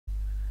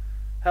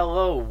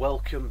Hello,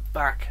 welcome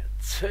back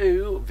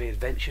to the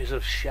Adventures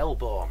of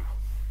Shelbourne.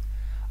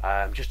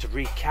 Just to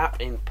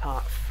recap, in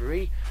part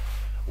 3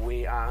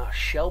 we are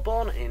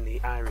Shelbourne in the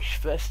Irish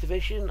First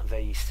Division.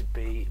 They used to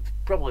be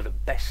probably the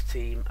best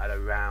team at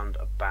around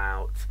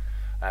about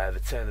the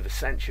turn of the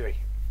century,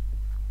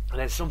 and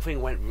then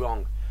something went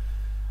wrong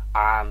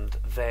and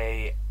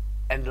they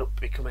ended up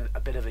becoming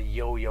a bit of a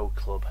yo-yo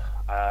club.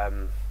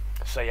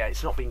 So yeah,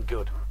 it's not been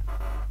good.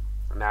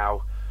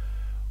 Now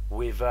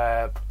we've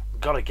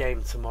got a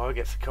game tomorrow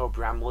against the Cobh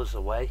Ramblers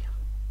away.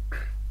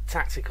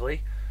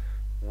 Tactically,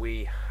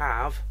 we're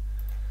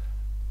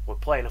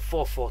playing a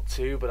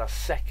 4-4-2, but our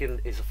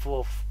second is a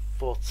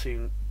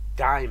 4-4-2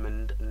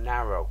 diamond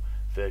narrow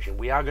version.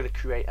 We are going to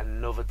create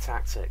another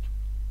tactic,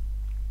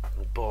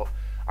 but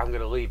I'm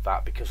going to leave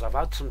that because I've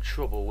had some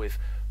trouble with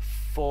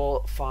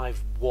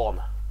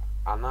 4-5-1,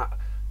 and that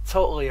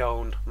totally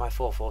owned my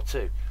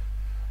 4-4-2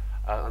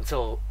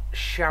 until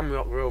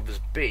Shamrock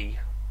Rovers B.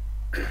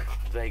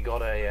 They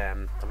got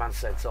a man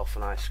sent off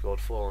and I scored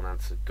 4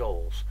 unanswered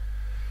goals.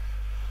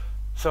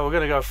 So we're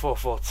going to go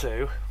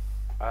 4-4-2.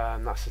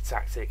 That's the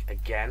tactic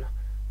again.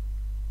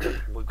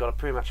 We've got a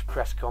pre-match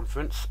press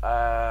conference.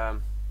 I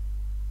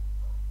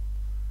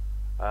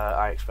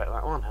expect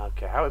that one.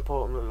 Okay, how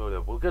important?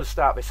 We're going to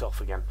start this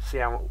off again. See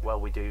how well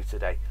we do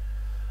today.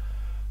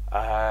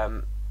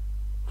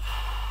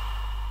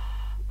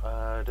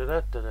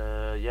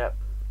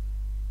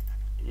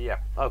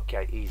 Yep.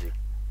 Okay, easy.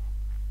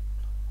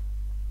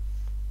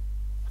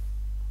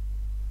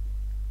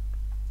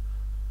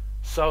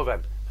 So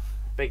then,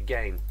 big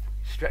game.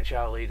 Stretch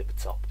our lead at the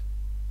top.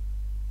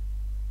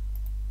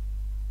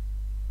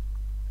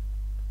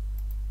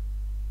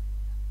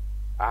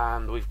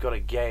 And we've got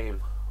a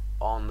game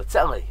on the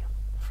telly.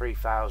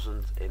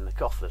 3,000 in the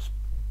coffers.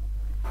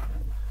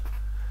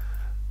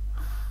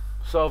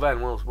 So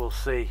then we'll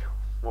see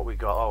what we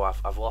got. Oh,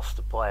 I've lost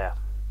a player.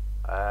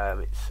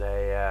 It's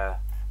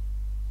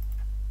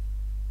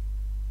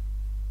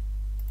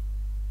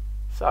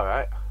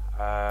alright.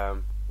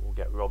 We'll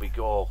get Robbie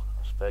Gall.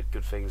 I've heard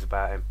good things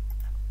about him.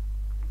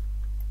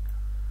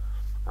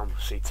 And we'll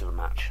see to the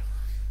match.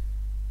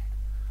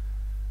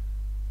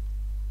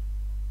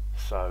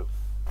 So,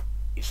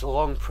 it's a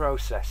long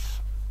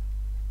process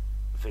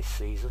this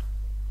season.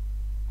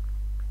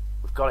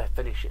 We've got to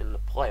finish it in the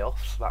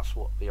playoffs. That's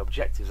what the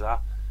objectives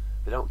are.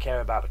 They don't care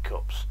about the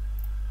cups.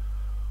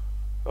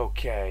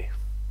 Okay.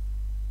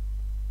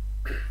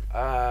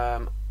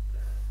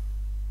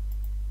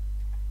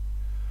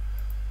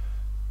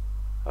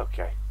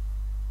 Okay.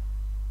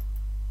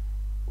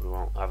 We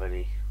won't have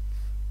any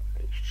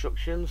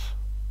instructions,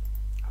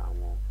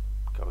 and we'll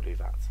go do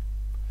that.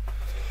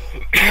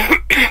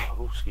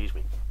 Oh, excuse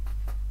me.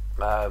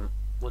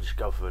 We'll just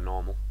go for the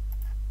normal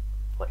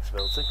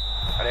flexibility,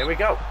 and here we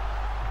go.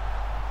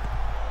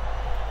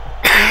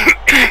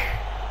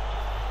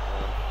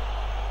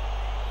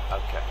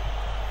 Okay.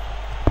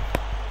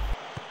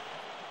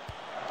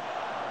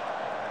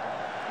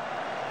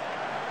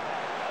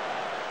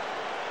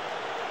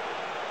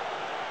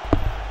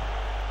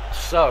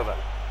 So then.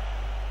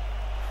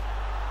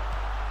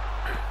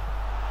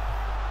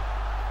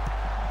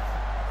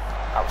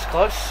 That was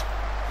close.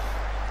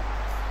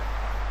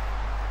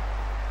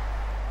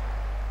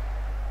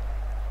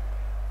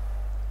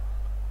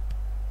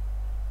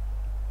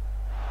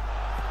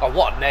 Oh,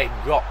 what a name,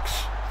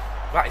 Rocks.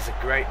 That is a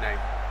great name.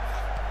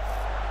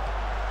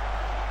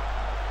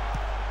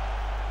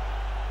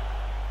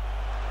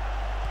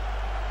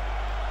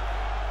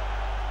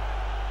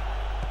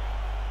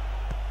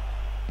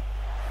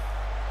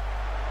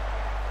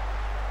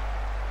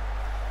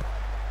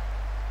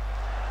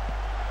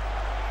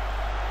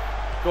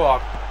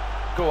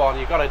 Go on,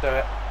 you gotta do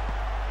it.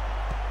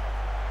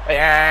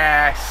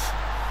 Yes!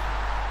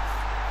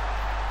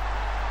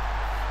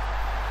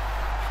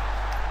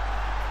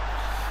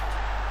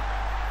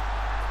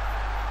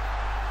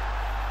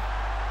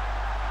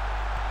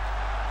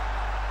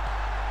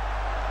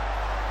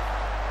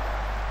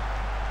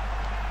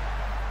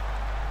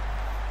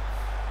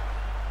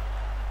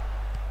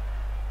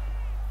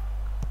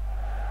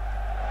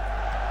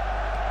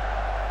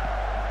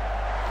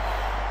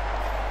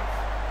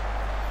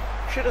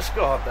 Should have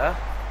scored there.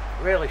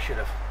 Really should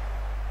have.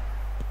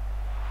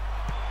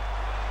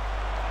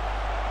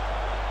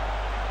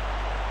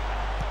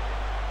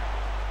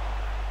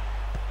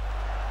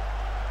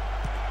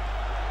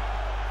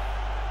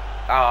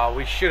 Oh,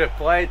 we should have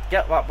played.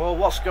 Get that ball.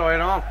 What's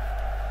going on?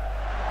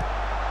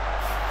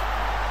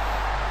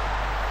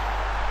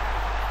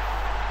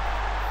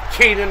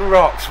 Keenan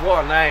Rocks.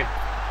 What a name.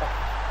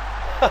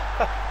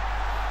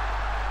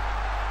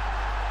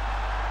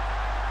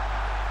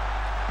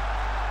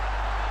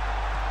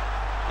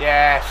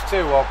 Yes,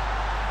 2-1.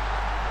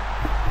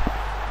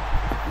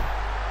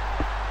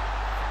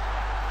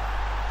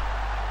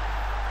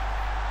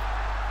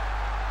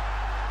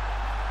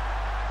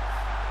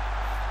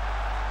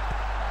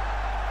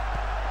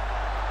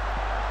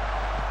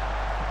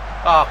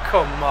 Oh,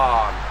 come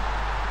on.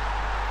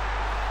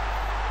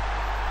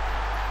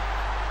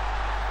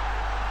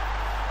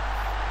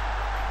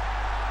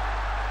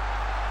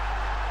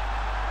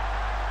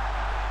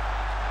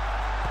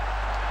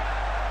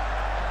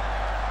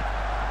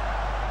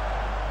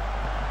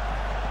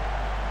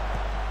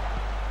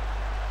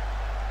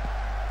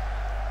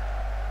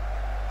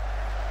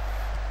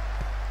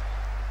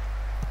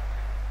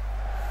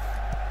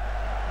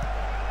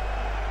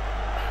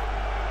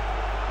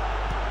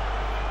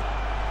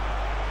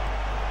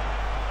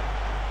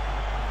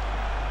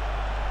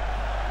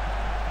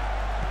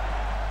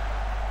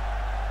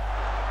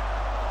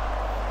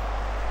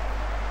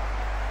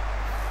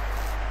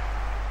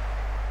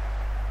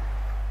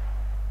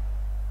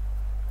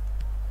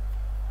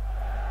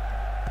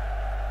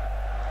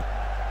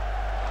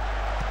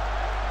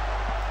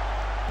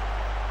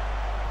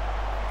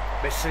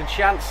 Missing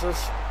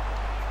chances.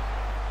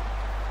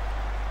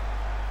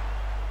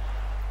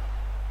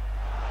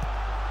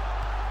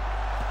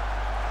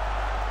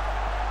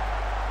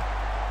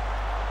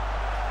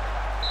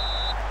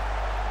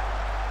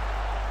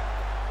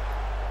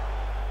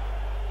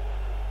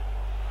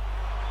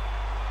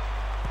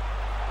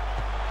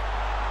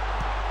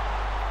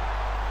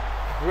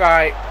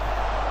 Right,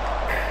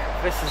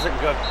 this isn't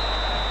good.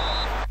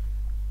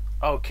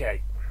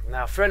 Okay,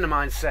 now a friend of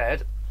mine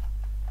said,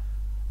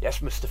 yes,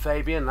 Mr.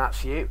 Fabian,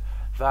 that's you,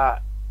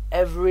 that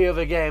every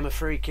other game a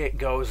free kick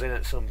goes in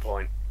at some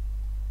point.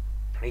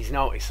 He's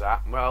noticed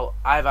that. Well,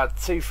 I've had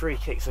 2 free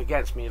kicks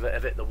against me that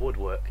have hit the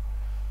woodwork.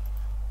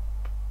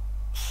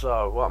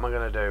 So, what am I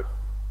going to do?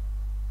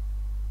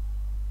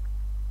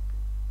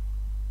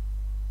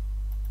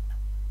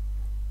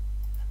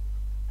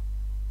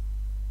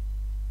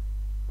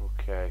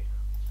 Okay.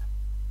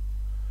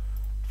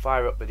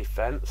 Fire up the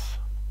defence.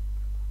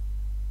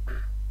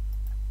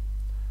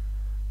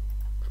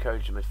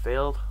 Encourage the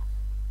midfield.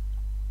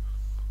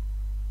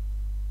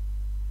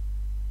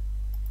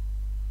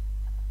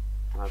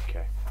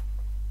 Okay.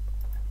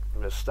 I'm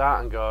going to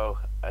start and go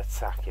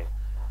attacking.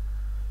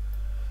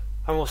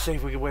 And we'll see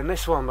if we can win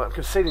this one, but I'm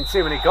conceding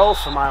too many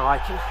goals for my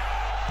liking.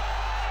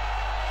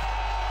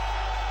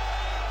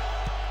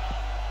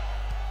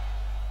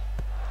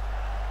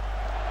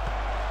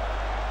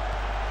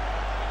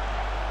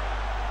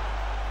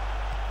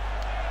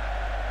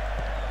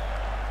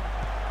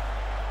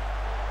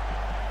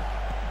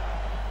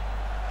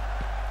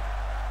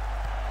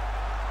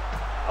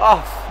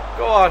 Oh,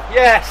 go on,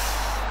 yes!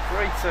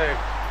 3-2.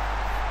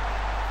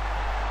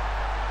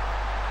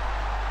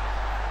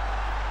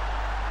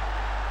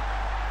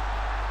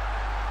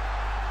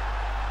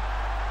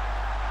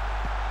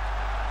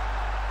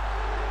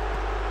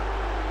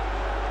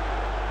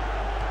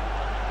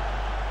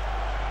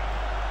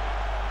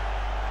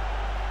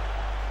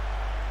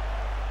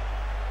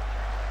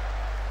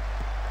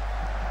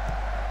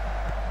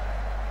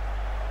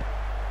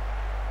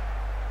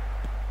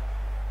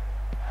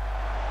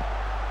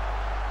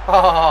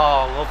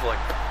 Oh, lovely.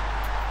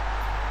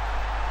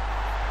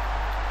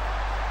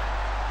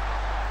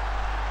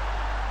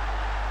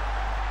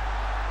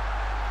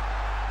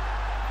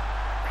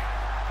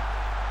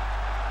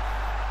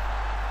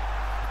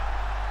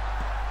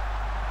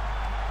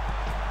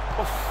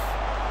 Oof.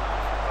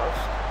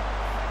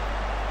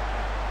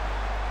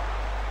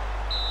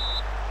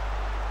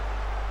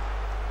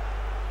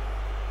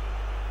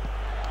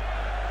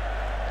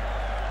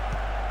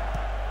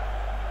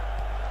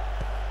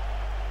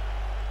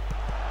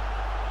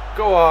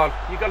 Go on,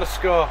 you got to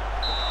score.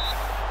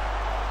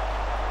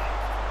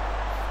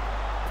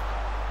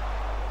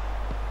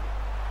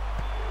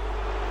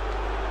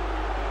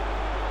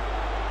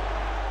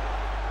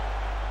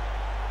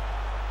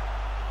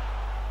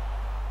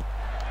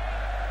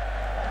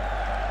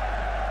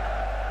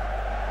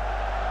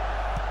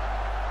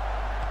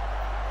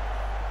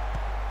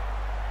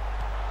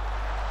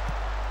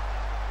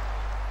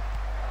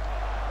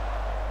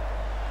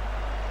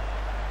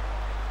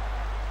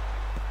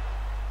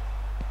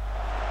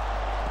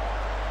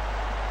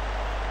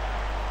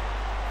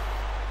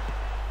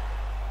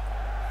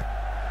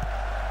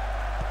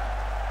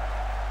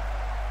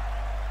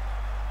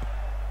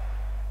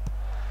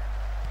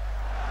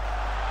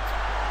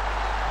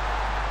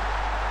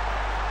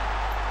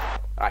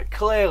 Right,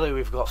 clearly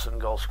we've got some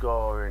goal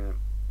scoring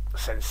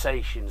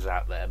sensations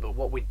out there, but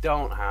what we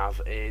don't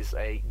have is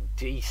a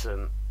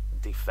decent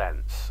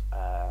defence.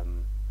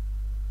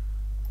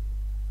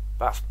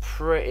 That's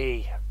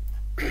pretty,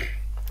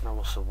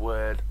 what's the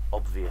word,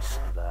 obvious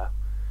there.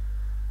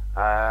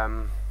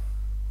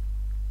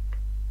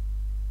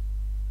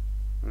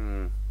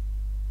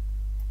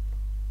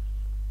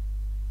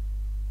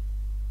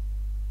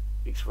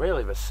 It's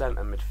really the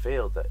centre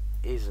midfield that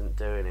isn't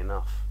doing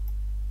enough.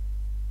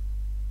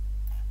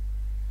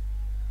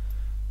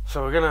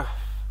 So we're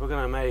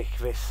gonna make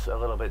this a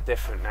little bit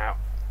different now,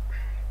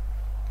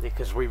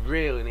 because we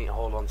really need to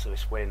hold on to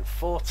this win.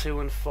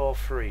 4-2 and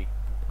 4-3.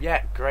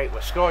 Yeah, great.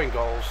 We're scoring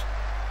goals.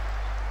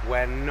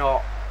 We're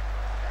not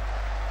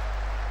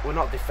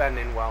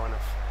defending well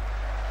enough.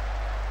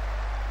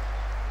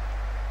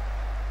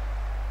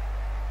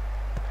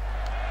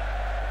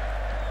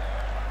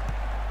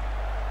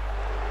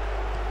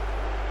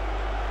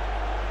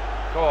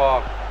 Go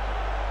on.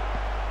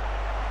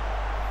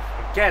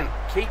 Again,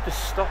 keeper's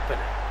stopping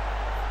it.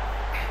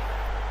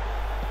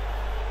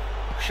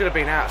 Should have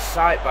been out of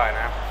sight by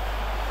now.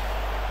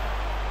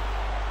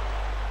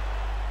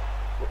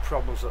 What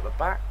problems at the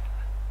back?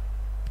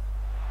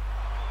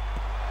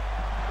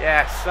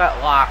 Yes, at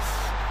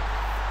last.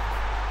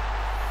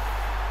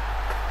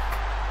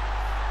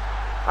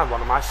 And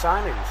one of my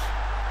signings.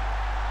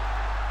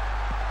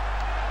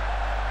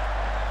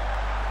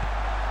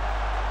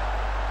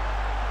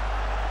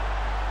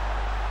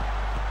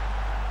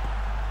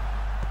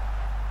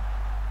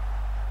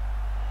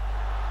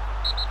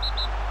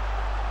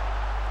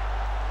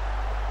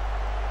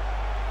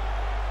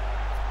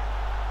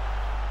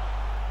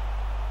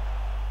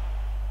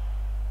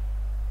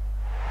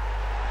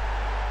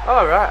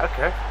 All right,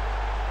 okay.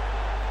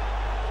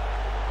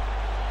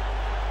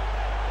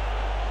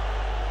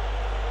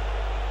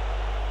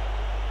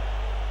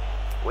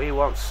 We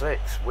want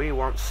 6. We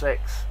want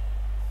 6.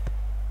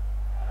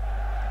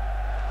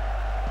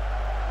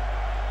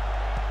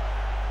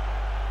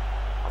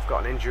 I've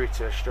got an injury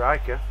to a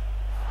striker.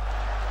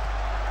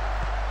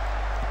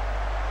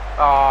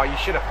 Oh, you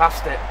should have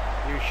passed it.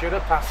 You should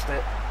have passed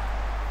it.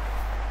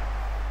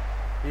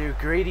 You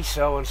greedy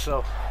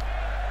so-and-so.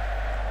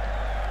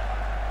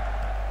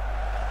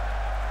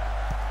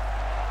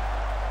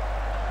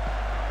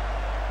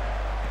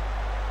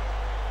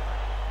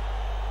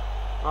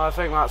 I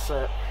think that's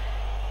it.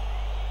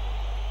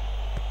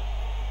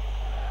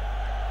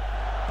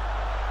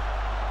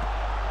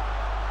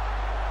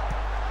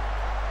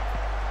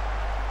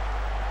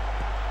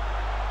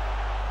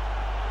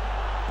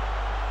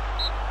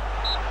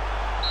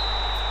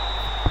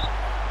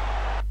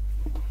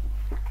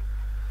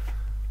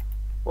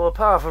 Well,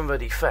 apart from the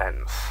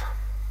defence,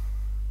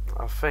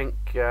 I think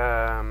we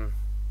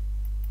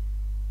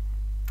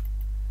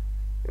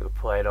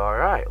played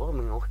alright. Let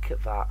me look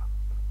at that.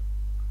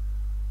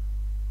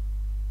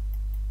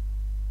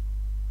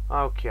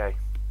 Okay,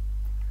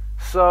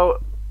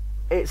 so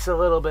it's a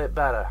little bit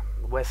better.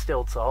 We're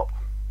still top,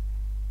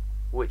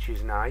 which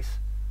is nice.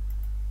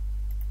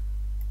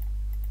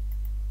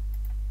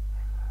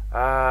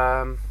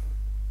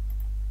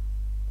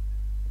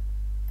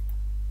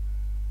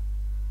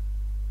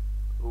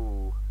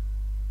 Ooh.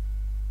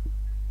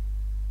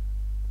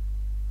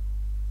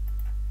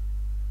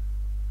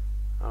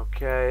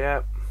 Okay,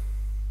 yep.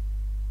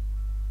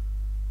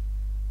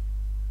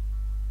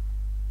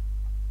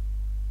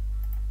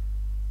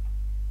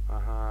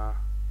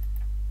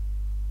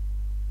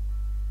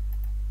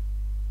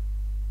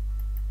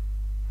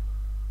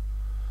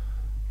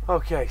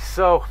 Okay,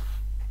 so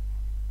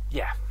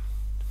yeah,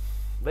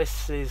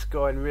 this is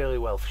going really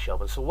well for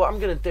Shelbourne. So what I'm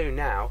going to do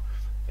now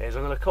is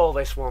I'm going to call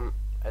this one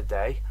a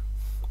day,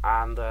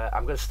 and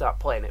I'm going to start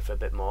playing it for a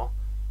bit more.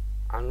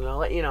 I'm going to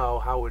let you know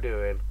how we're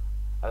doing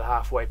at the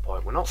halfway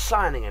point. We're not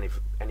signing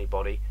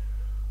anybody.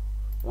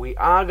 We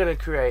are going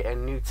to create a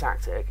new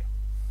tactic,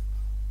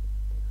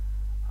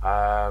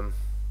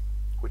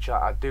 which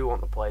I do want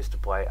the players to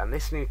play, and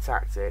this new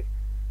tactic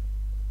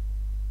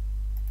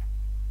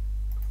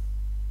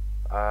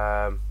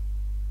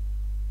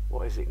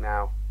what is it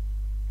now?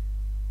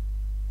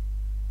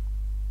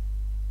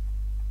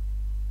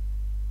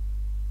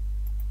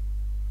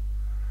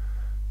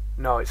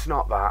 No, it's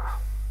not that.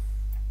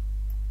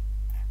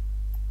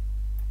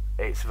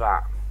 It's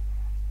that.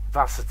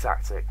 That's the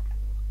tactic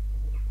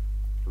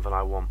that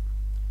I want.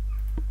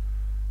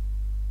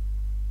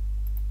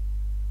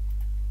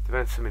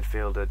 Defensive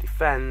midfielder,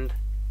 defend.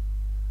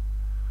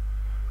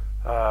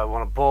 I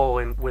want a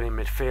ball-winning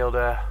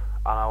midfielder,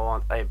 and I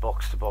want a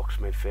box-to-box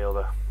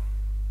midfielder,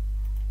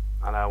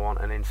 and I want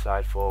an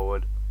inside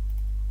forward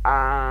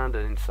and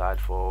an inside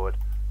forward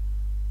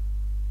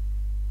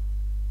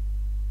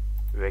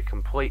with a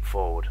complete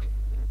forward.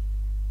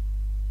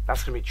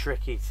 That's going to be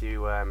tricky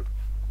to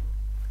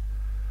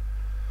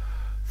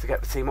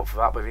get the team up for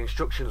that, but the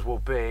instructions will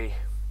be: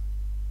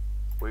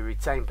 we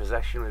retain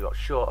possession, we've got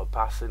shorter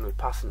passing, we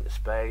pass into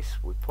space,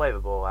 we play the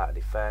ball out of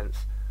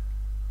defence,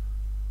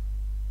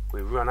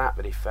 we run at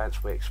the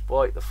defence, we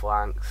exploit the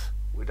flanks,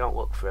 we don't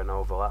look for an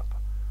overlap,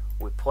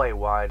 we play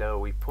wider,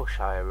 we push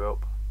higher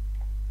up,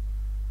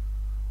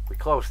 we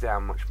close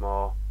down much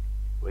more,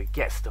 we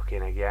get stuck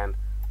in again,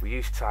 we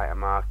use tighter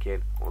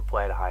marking, and we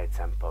play at a higher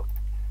tempo.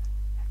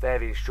 They're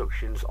the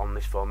instructions on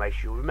this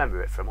formation. You'll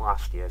remember it from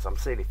last year's. I'm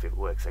seeing if it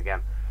works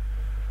again.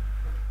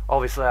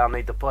 Obviously I'll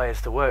need the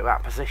players to work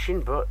that position,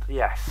 but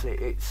yes,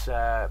 it's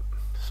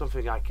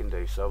something I can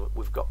do. So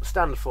we've got the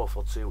standard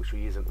 4-4-2, which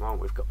we use at the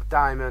moment, we've got the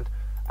diamond,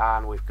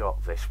 and we've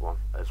got this one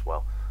as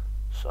well.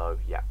 So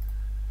yeah,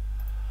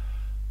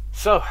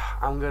 so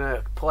I'm going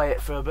to play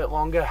it for a bit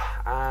longer,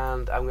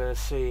 and I'm going to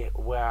see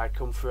where I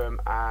come from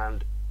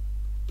and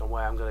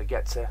where I'm going to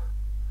get to,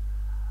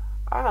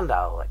 and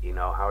I'll let you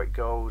know how it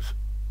goes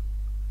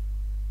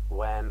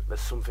when there's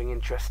something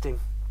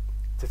interesting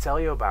to tell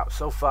you about.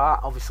 So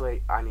far,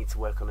 obviously, I need to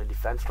work on the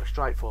defence. My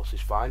strike force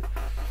is fine,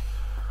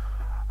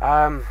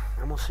 and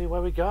we'll see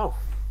where we go.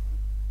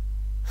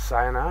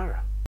 Sayonara.